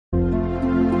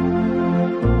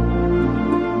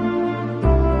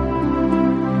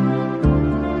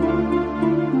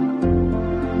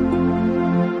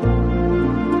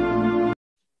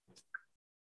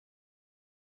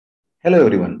Hello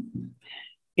everyone.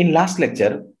 In last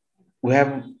lecture, we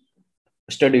have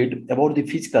studied about the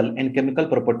physical and chemical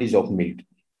properties of milk.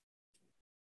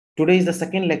 Today is the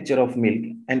second lecture of milk,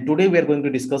 and today we are going to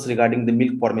discuss regarding the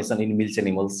milk formation in milk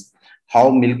animals,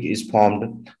 how milk is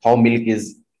formed, how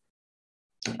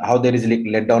there is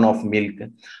let down of milk,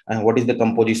 what is the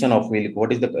composition of milk,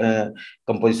 what is the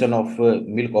composition of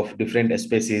milk of different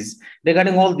species.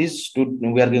 Regarding all this,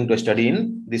 we are going to study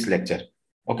in this lecture.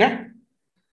 Okay.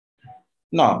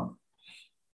 Now,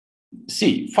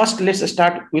 see, first let's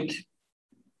start with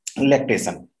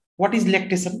lactation. What is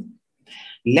lactation?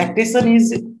 Lactation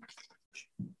is,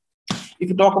 if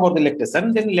you talk about the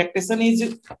lactation, then lactation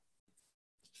is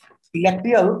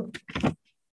lacteal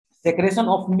secretion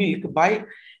of milk by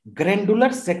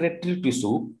granular secretory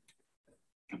tissue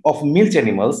of milk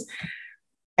animals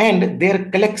and their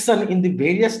collection in the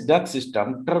various duct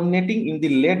system terminating in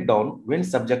the letdown when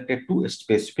subjected to a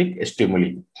specific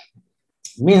stimuli.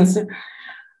 Means,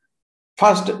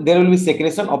 first, there will be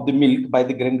secretion of the milk by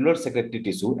the granular secretory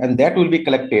tissue, and that will be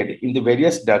collected in the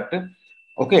various duct.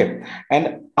 Okay,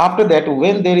 and after that,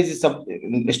 when there is a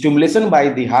stimulation by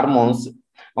the hormones,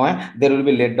 there will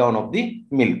be let down of the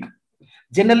milk.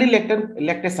 Generally,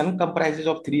 lactation comprises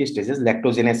of three stages: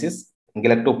 lactogenesis,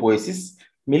 galactopoiesis,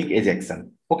 milk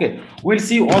ejection. Okay, we'll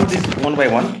see all this one by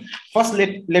one. First,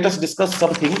 let us discuss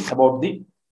something about the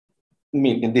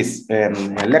in this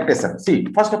lactation. See,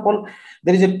 first of all,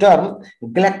 there is a term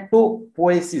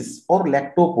galactopoiesis or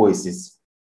lactopoiesis.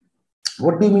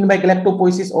 What do you mean by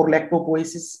galactopoiesis or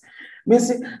lactopoiesis?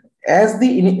 Means as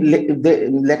the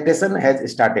lactation has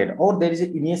started, or there is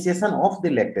an initiation of the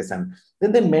lactation,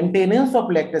 then the maintenance of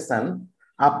lactation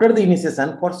after the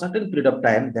initiation for certain period of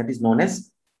time, that is known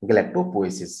as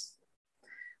galactopoiesis.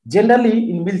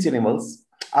 Generally, in milk animals,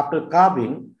 after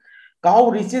calving,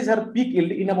 cow reaches her peak yield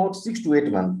in about 6 to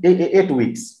 8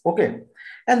 weeks. Okay,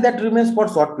 and that remains for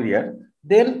short period.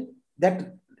 Then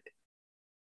that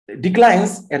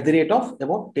declines at the rate of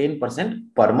about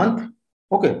 10% per month.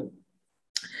 Okay,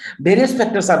 various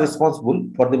factors are responsible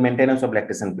for the maintenance of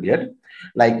lactation period,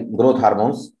 like growth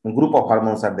hormones. A group of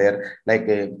hormones are there, like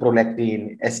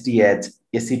prolactin, STH,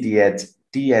 ACTH,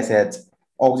 TSH,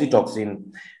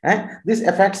 oxytocin. This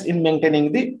affects in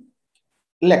maintaining the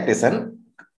lactation.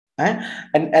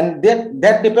 And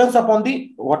that depends upon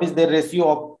the what is the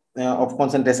ratio of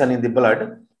concentration in the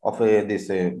blood of this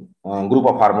group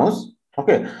of hormones.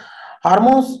 Okay,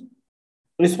 hormones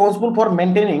responsible for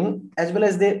maintaining as well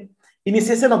as the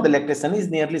initiation of the lactation is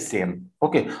nearly same.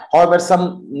 Okay, however,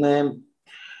 some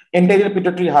anterior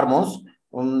pituitary hormones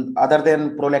other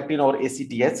than prolactin or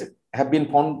ACTH have been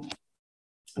found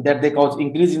that they cause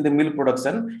increase in the milk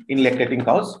production in lactating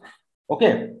cows.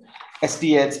 Okay,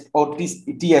 STH or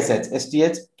TSH,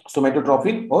 STH,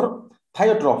 somatotrophin or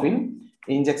thiotrophin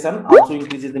injection also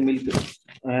increases the milk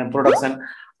production.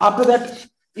 After that,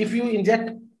 if you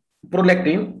inject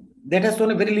prolactin, that has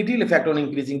shown a very little effect on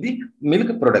increasing the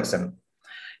milk production.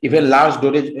 If a large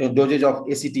dosage of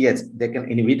ACTH, they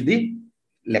can inhibit the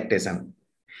lactation.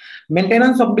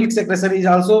 Maintenance of milk secretion is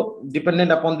also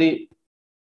dependent upon the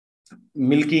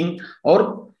milking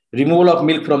or removal of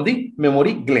milk from the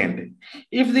mammary gland.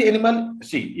 If the animal,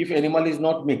 if animal is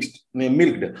not milked,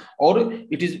 or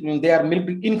they are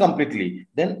milked incompletely,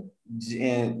 then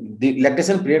the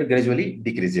lactation period gradually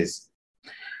decreases.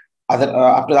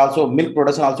 After also, milk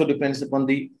production also depends upon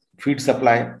the feed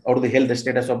supply or the health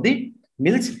status of the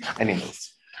milk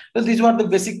animals. So these were the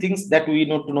basic things that we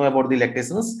need to know about the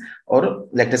lactations or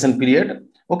lactation period.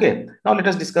 Okay, now let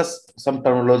us discuss some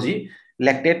terminology.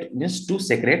 Lactate means to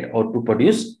secrete or to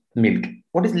produce milk.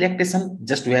 What is lactation?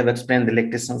 Just we have explained the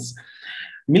lactations.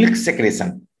 Milk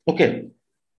secretion. Okay,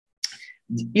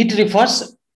 it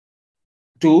refers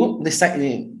to the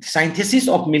synthesis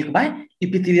of milk by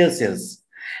epithelial cells,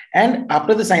 and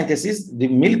after the synthesis, the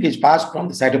milk is passed from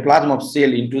the cytoplasm of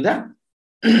cell into the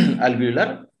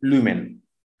alveolar lumen.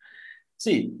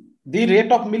 See, the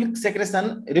rate of milk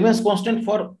secretion remains constant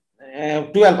for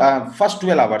first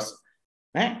 12 hours.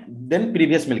 Then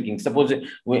previous milking. Suppose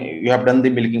you have done the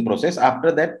milking process.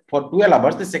 After that, for 12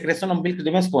 hours, the secretion of milk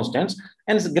remains constant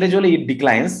and gradually it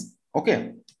declines.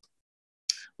 Okay.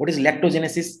 What is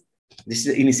lactogenesis? This is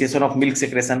the initiation of milk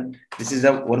secretion. This is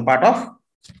the one part of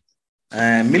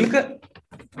milk.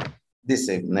 This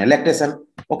lactation.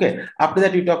 Okay. After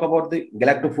that, you talk about the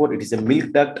galactophore. It is a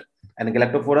milk duct, and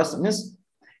galactophorus means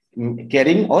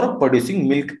carrying or producing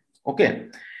milk. Okay.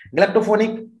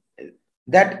 Galactophonic,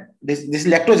 that this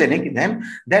lactogenic, then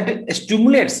that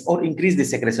stimulates or increase the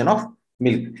secretion of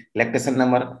milk. Lactation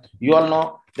number, you all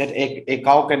know that a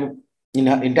cow can in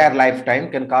her entire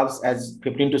lifetime can calve as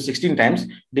 15 to 16 times,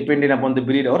 depending upon the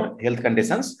breed or health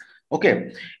conditions.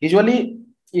 Okay, usually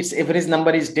its average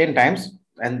number is 10 times,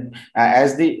 and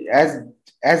as time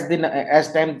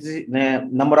the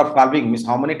number of calving means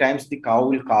how many times the cow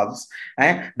will calves,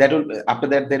 and that will after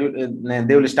that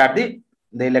they will start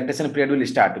the lactation period will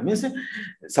start. Means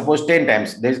suppose 10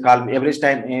 times there is average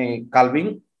time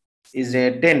calving is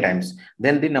 10 times,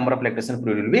 then the number of lactation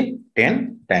period will be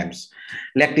 10 times.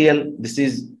 Lacteal,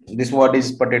 this word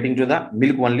is pertaining to the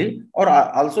milk only, or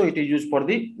also it is used for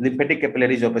the lymphatic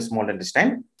capillaries of a small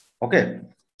intestine. Okay.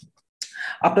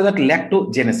 After that,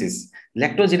 lactogenesis.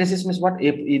 Lactogenesis means what?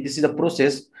 This is a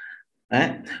process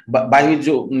by which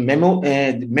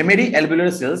mammary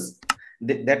alveolar cells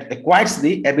that acquires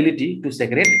the ability to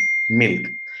secrete milk.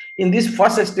 In this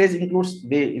first stage includes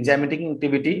the enzymatic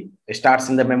activity, starts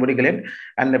in the mammary gland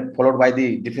and followed by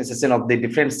the differentiation of the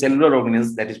different cellular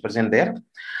organelles that is present there.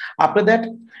 After that,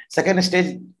 second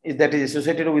stage is that is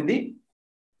associated with the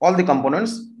all the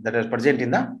components that are present in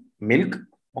the milk.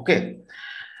 Okay.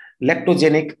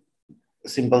 Lactogenic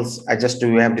simples,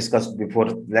 we have discussed before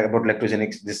about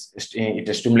lactogenics.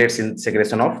 It stimulates in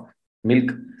secretion of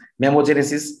milk.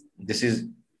 Mammogenesis, this is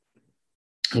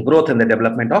growth and the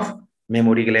development of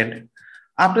mammary gland.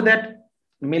 After that,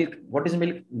 milk. What is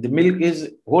milk? The milk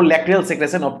is whole lacteal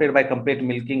secretion obtained by complete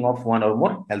milking of one or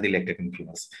more healthy lactating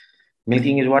females.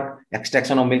 Milking is what?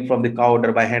 Extraction of milk from the cow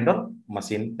udder by hand or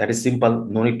machine. That is simple.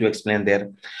 No need to explain there.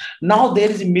 Now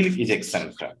there is milk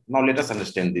ejection. Now let us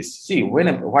understand this. See,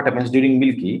 what happens during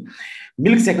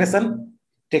milk secretion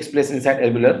takes place inside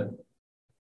alveolar.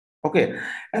 Okay,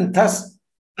 and thus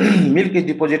milk is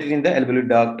deposited in the alveolar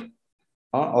duct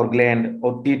or gland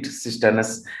or teat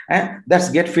cisternus, and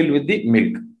that's get filled with the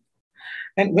milk.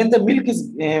 And when the milk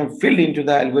is filled into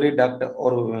the alveolar duct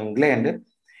or gland,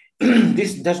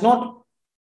 this does not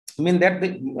mean that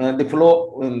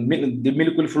the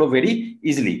milk will flow very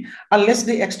easily unless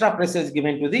the extra pressure is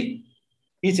given to the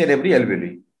each and every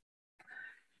alveoli.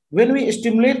 When we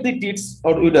stimulate the teats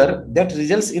or udder, that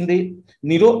results in the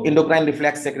neuroendocrine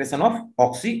reflex secretion of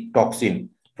oxytocin.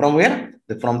 From where?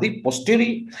 From the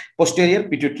posterior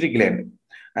pituitary gland.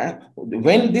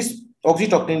 When this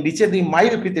oxytocin reaches the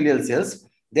myoepithelial cells,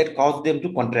 that cause them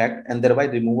to contract, and thereby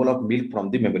removal of milk from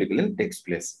the mammary gland takes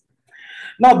place.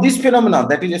 Now, this phenomenon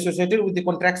that is associated with the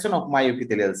contraction of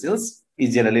myoepithelial cells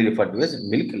is generally referred to as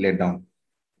milk letdown.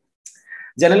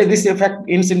 Generally, this effect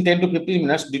ends in 10 to 15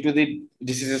 minutes due to the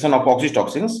dissociation of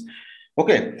oxytocins.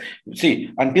 Okay,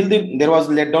 see, until there was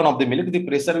letdown of the milk, the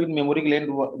pressure in mammary gland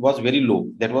was very low.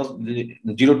 That was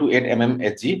 0 to 8 mm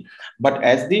Hg. But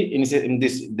as the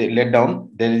letdown,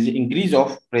 there is an increase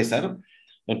of pressure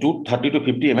to 30 to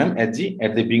 50 mm Hg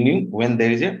at the beginning when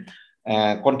there is a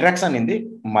contraction in the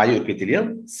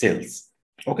myoepithelial cells.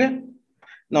 Okay.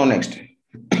 Now next,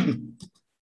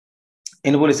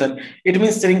 involution. It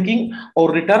means shrinking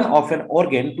or return of an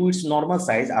organ to its normal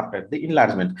size after the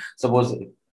enlargement. Suppose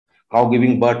cow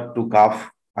giving birth to calf.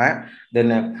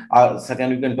 Then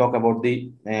second we can talk about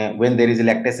the when there is a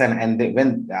lactation and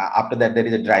when after that there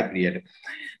is a dry period.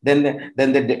 Then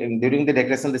during the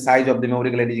lactation the size of the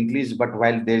mammary gland is increased, but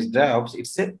while there is droughts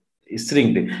it's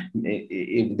shrinked.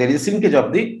 If there is a shrinkage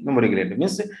of the mammary gland,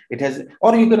 means it has,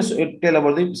 or you can tell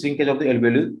about the shrinkage of the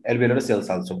alveolar cells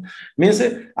also. Means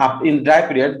in dry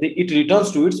period it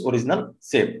returns to its original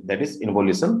shape, that is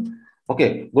involution.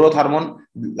 Okay, growth hormone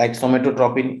like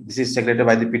somatotropin, this is secreted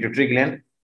by the pituitary gland.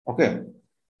 Okay,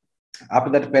 after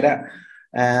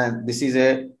that this is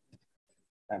a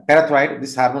parathyroid.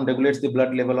 This hormone regulates the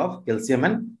blood level of calcium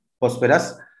and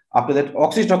phosphorus. After that,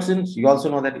 oxytocin, you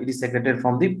also know that it is secreted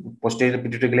from the posterior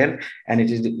pituitary gland and it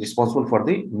is responsible for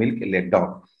the milk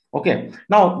letdown. Okay,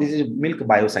 now this is milk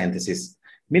biosynthesis.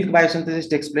 Milk biosynthesis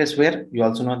takes place where you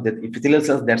also know that epithelial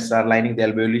cells that are lining the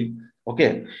alveoli.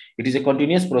 Okay, it is a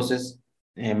continuous process,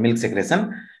 milk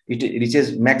secretion. It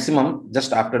reaches maximum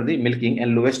just after the milking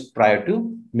and lowest prior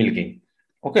to milking.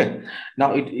 Okay,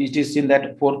 now it is seen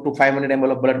that 4 to 500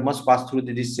 ml of blood must pass through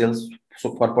these cells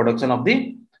for production of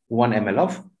the 1 ml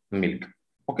of milk.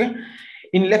 Okay,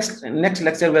 in next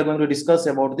lecture we are going to discuss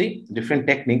about the different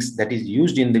techniques that is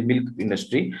used in the milk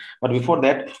industry, but before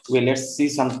that let's see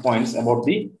some points about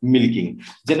the milking.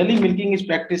 Generally milking is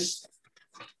practiced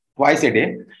twice a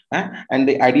day, and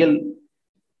the ideal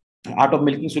art of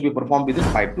milking should be performed within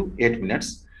 5 to 8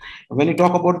 minutes. When you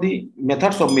talk about the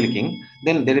methods of milking,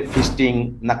 then there is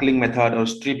fisting, knuckling method, or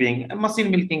stripping, and machine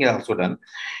milking is also done.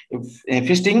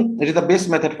 Fisting is the best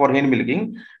method for hen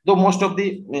milking, though most of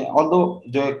the although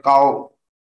the cow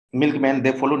milkmen,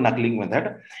 they follow knuckling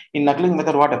method. In knuckling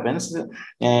method, what happens?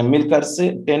 Milkers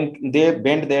they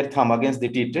bend their thumb against the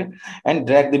teat and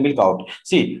drag the milk out.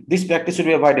 See, this practice should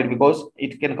be avoided because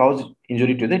it can cause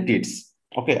injury to the teats.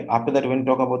 Okay, after that, when we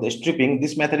talk about the stripping,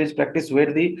 this method is practiced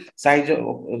where the size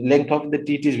of length of the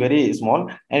teat is very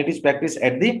small, and it is practiced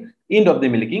at the end of the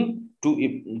milking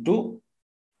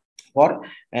for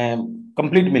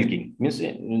complete milking, means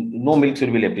no milk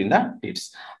should be left in the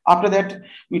teats. After that,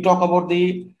 we talk about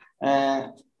the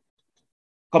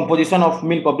composition of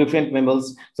milk of different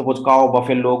mammals, suppose cow,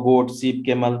 buffalo, goat, sheep,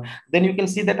 camel. Then you can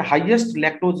see that highest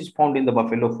lactose is found in the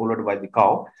buffalo, followed by the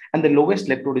cow, and the lowest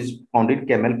lactose is found in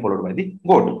camel, followed by the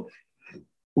goat.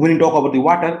 When you talk about the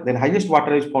water, then highest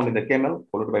water is found in the camel,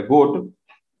 followed by goat,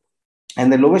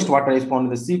 and the lowest water is found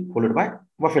in the sheep, followed by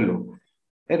buffalo.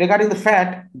 Regarding the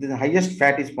fat, the highest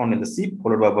fat is found in the sheep,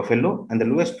 followed by buffalo, and the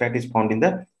lowest fat is found in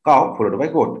the cow, followed by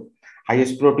goat.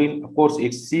 Highest protein, of course,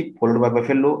 it's sheep, followed by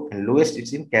buffalo, and lowest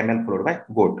it's in camel, followed by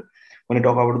goat. When you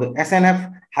talk about the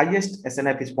SNF, highest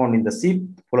SNF is found in the sheep,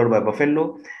 followed by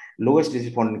buffalo, lowest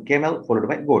is found in camel, followed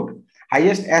by goat.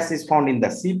 Highest S is found in the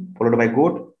sheep, followed by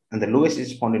goat, and the lowest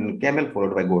is found in camel,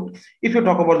 followed by goat. If you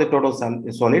talk about the total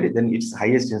solid, then it's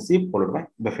highest in sheep, followed by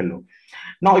buffalo.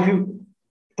 Now, if you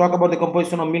talk about the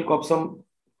composition of milk of some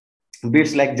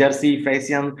breeds like Jersey,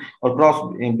 Friesian, or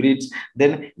cross breeds,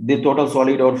 then the total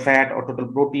solid or fat or total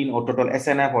protein or total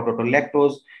SNF or total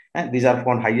lactose, and these are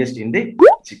found highest in the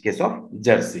case of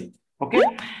Jersey. Okay,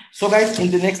 so guys,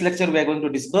 in the next lecture we are going to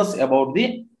discuss about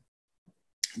the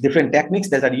different techniques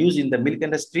that are used in the milk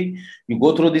industry. You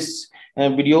go through this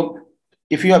video.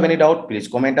 If you have any doubt, please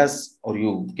comment us, or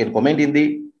you can comment in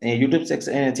the YouTube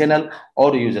channel,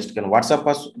 or you just can WhatsApp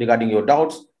us regarding your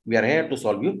doubts. We are here to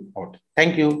solve you out.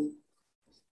 Thank you.